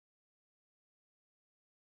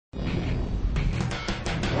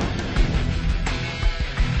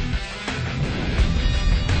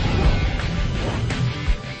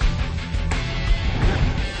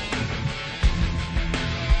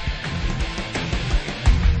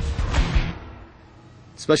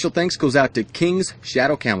Special thanks goes out to King's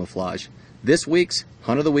Shadow Camouflage, this week's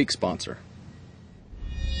Hunt of the Week sponsor.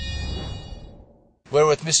 We're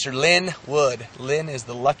with Mr. Lynn Wood. Lynn is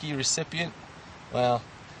the lucky recipient. Well,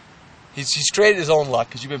 he's created his own luck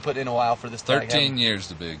because you've been putting in a while for this tag. 13 years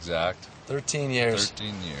to be exact. 13 years.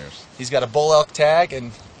 13 years. He's got a bull elk tag,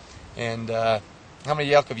 and how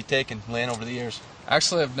many elk have you taken, Lynn, over the years?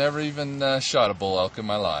 Actually, I've never even shot a bull elk in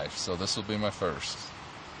my life, so this will be my first.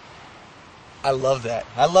 I love that.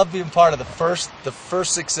 I love being part of the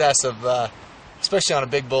first success of, especially on a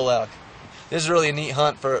big bull elk. This is really a neat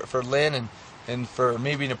hunt for Lynn, and for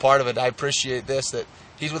me being a part of it. I appreciate this, that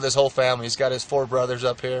he's with his whole family. He's got his 4 brothers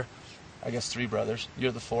up here. I guess 3 brothers.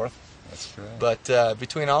 You're the 4th. That's correct. But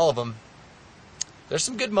between all of them, there's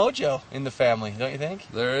some good mojo in the family, don't you think?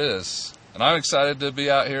 There is. And I'm excited to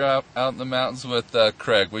be out here out in the mountains with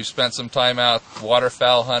Craig. We've spent some time out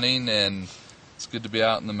waterfowl hunting, and it's good to be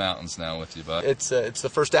out in the mountains now with you, bud. It's the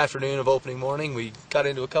first afternoon of opening morning. We got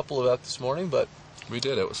into a couple of elk this morning, but we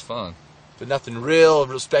did. It was fun. But nothing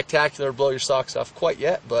real spectacular, blow your socks off quite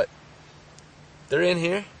yet. But they're in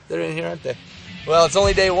here. They're in here, aren't they? Well, it's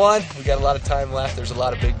only day 1. We got a lot of time left. There's a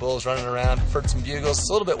lot of big bulls running around. Heard some bugles. It's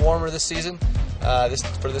a little bit warmer this season,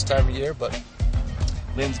 for this time of year. But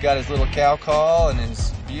Lynn's got his little cow call and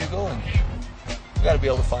his bugle, and we got to be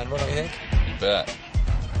able to find one, don't you think? You bet.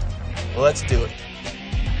 Well, let's do it.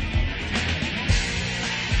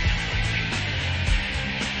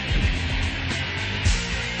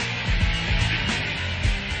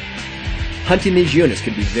 Hunting these units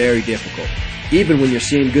can be very difficult, even when you're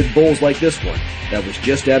seeing good bulls like this one that was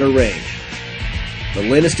just out of range. But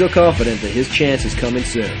Lynn is still confident that his chance is coming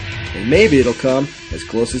soon, and maybe it'll come as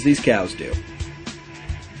close as these cows do.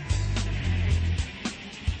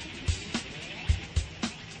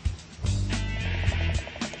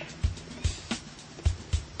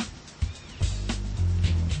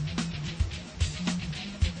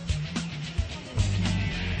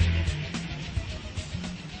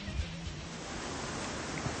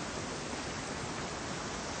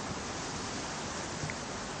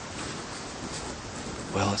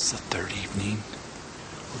 Well, it's the 3rd evening.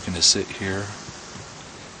 We're going to sit here,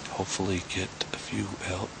 hopefully get a few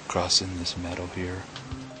elk crossing this meadow here.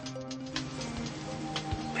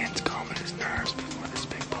 Lynn's calming his nerves before this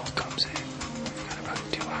big bull comes in. We've got about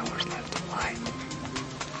 2 hours left of light.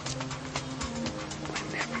 Lynn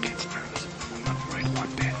never gets nervous. I'm not worried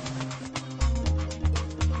one bit.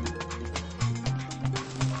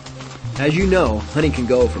 As you know, hunting can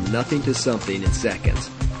go from nothing to something in seconds.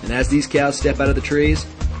 And as these cows step out of the trees,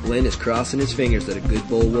 Lynn is crossing his fingers that a good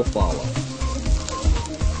bull will follow.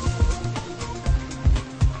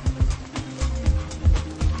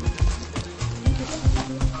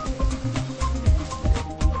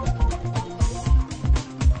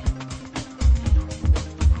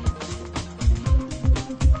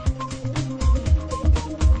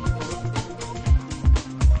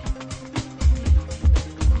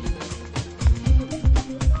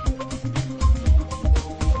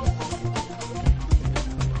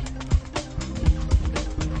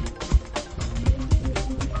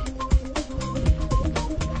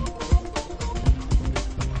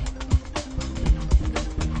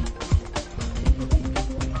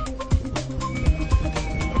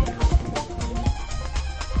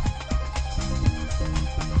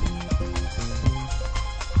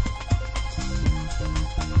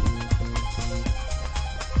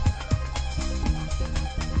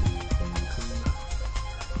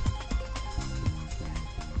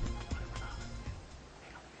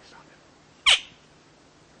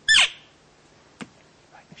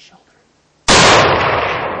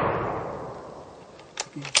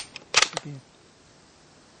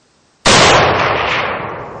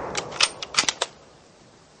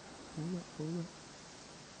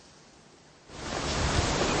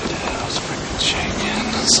 I was freaking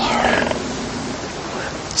shaking.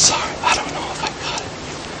 Sorry, I don't know if I got it.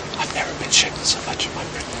 I've never been shaking so much in my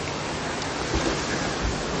freaking life.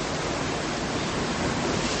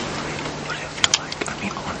 What did it feel like? I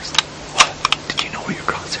mean, honestly. What? Did you know where your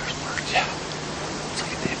crosshairs were? Yeah. It's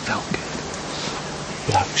like it felt good.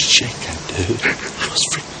 But I was shaking, dude. I was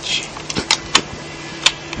freaking shaking.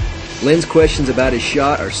 Lynn's questions about his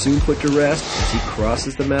shot are soon put to rest as he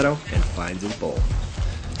crosses the meadow and finds his bull.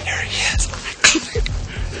 There he is.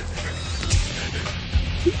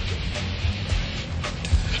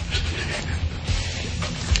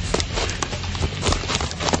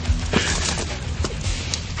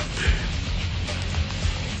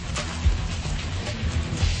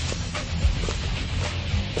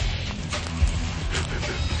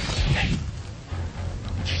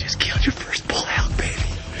 You just killed your first bull elk, baby.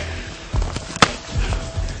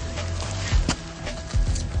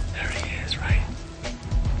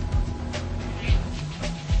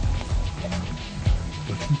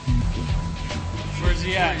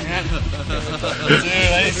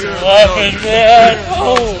 You're laughing, man.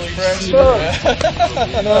 Holy shit.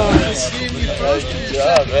 Good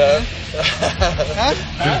job, man.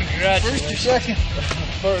 First or second?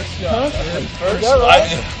 First shot. First right?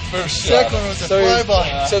 First shot. Second one was a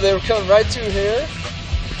flyby. So they were coming right through here,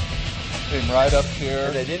 Came right up here,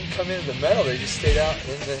 and they didn't come into the metal. They just stayed out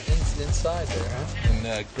in the inside there, huh?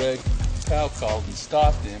 and Greg Powell called and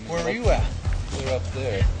stopped him. Where were you at? We were up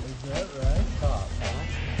there. Is that right? Top,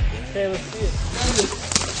 huh? Okay, let's see it.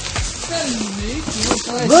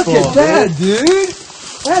 Look at that, dude.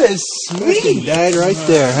 That is sweet. He died right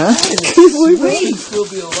there, huh? Sweet. Still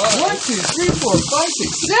be alive. 1, 2, 3, 4, 5,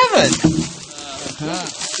 6, 7.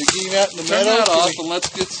 They came out in the Turn meadow. that off and let's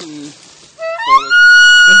get some.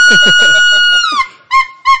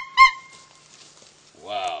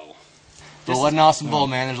 Wow. But what an awesome bull,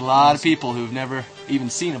 man. There's a lot of people who've never even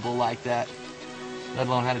seen a bull like that, let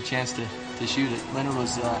alone had a chance to shoot it. Leonard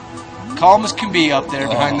was calm as can be up there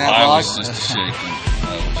behind that I log. was just shaking.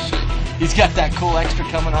 I was shaking. He's got that cool extra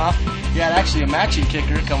coming off. He had actually a matching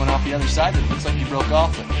kicker coming off the other side that looks like he broke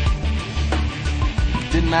off. But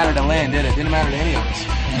didn't matter to land, did it? Didn't matter to any of us.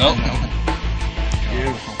 Nope.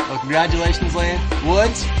 Beautiful. Well, congratulations, Land.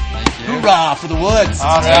 Woods. Thank you. Hoorah for the Woods.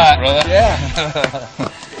 All right, brother. Yeah.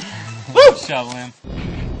 Shovel him.